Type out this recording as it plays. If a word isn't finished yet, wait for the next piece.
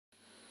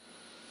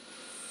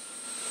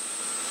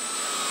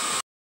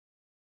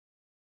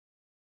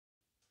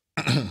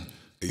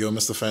go,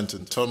 Mr.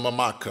 Fenton. Turn my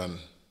mic on.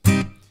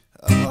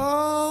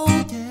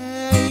 Oh,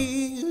 yeah.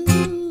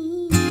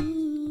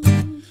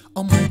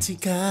 Almighty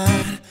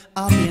God,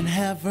 I'm in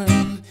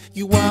heaven.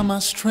 You are my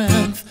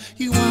strength.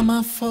 You are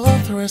my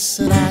fortress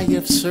that I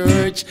have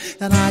searched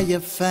and I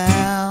have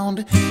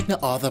found. No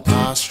other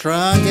power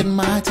strong and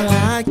mighty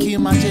like you,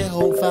 my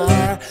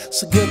Jehovah.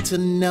 So good to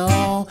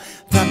know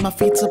that my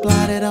feet are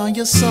planted on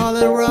your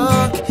solid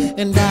rock.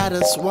 And that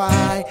is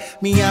why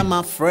me and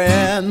my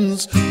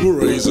friends, we're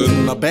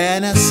raising a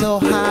banner so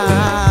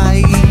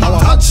high. Our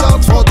hearts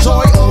shout for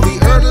joy, all the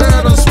earth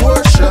let us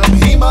worship.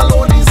 Him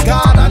alone is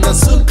God and the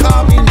soon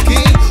coming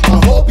King.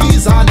 Our hope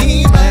is on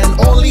Him and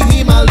only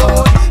Him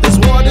alone. His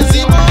word is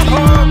in my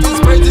heart, His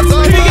praise is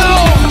on my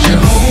heart.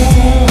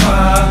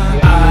 Jehovah,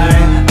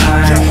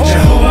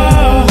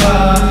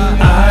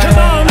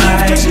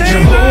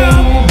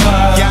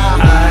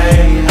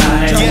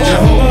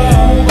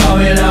 Jehovah,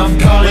 we love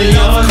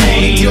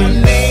calling your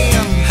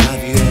name.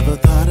 Have you ever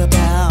thought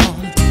about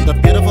the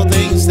beautiful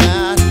things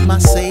that my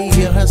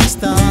Savior has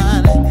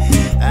done?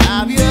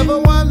 Have you ever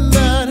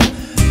wondered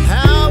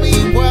how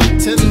He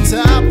worked and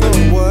top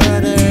the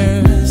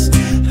waters?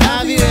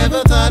 Have you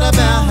ever thought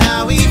about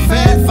how He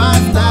fed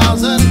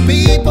 5,000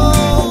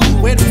 people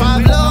with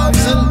 5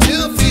 loaves and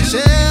 2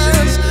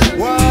 fishes?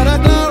 What a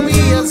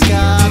glorious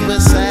God we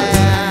serve.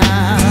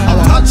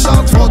 Our hearts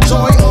shout for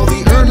joy, all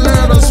the earth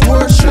let us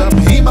worship.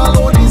 Him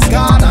alone is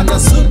God and the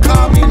soon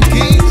coming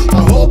King.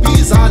 Our hope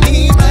is on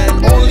Him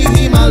and only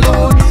Him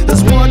alone.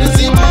 His word is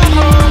in my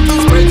heart,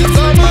 His praise is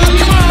on my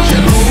lips.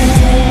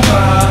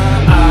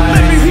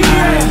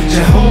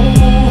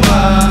 Jehovah,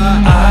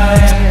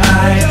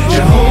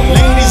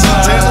 Ladies and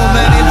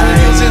gentlemen,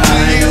 introducing to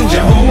you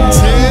Jehovah,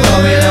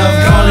 we love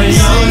calling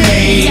your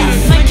name. Yeah,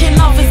 thinking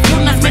of His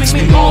goodness makes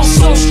me all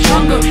so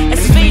stronger.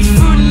 His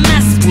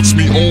faithfulness Puts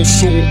me all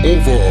so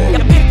over.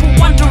 yeah, people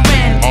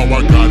wondering How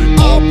I got it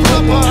all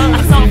proper.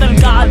 I saw them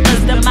God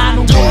is the man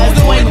who is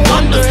doing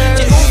wonders.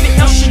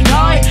 Jehovah El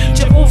Shaddai,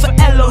 Jehovah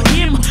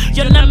Elohim,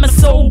 your name is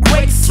so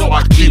great, so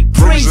I keep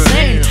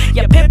praising.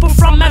 Yeah, people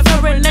from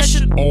every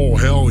nation, Oh,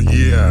 hell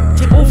yeah.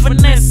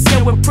 Jehovah-ness,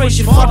 yeah, we praise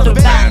you for the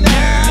banner.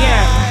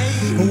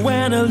 Yeah.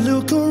 When I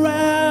look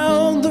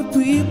around, the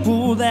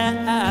people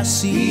that I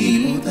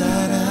see,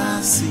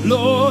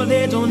 Lord,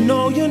 they don't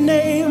know your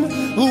name,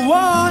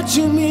 what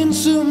you mean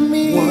to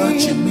me.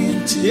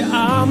 You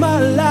are my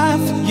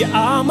life, you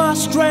are my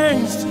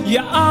strength, you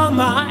are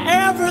my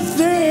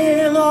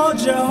everything, Lord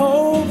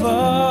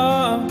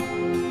Jehovah.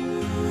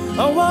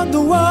 I want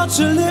the world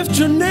to lift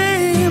your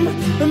name,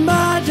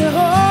 my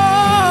Jehovah.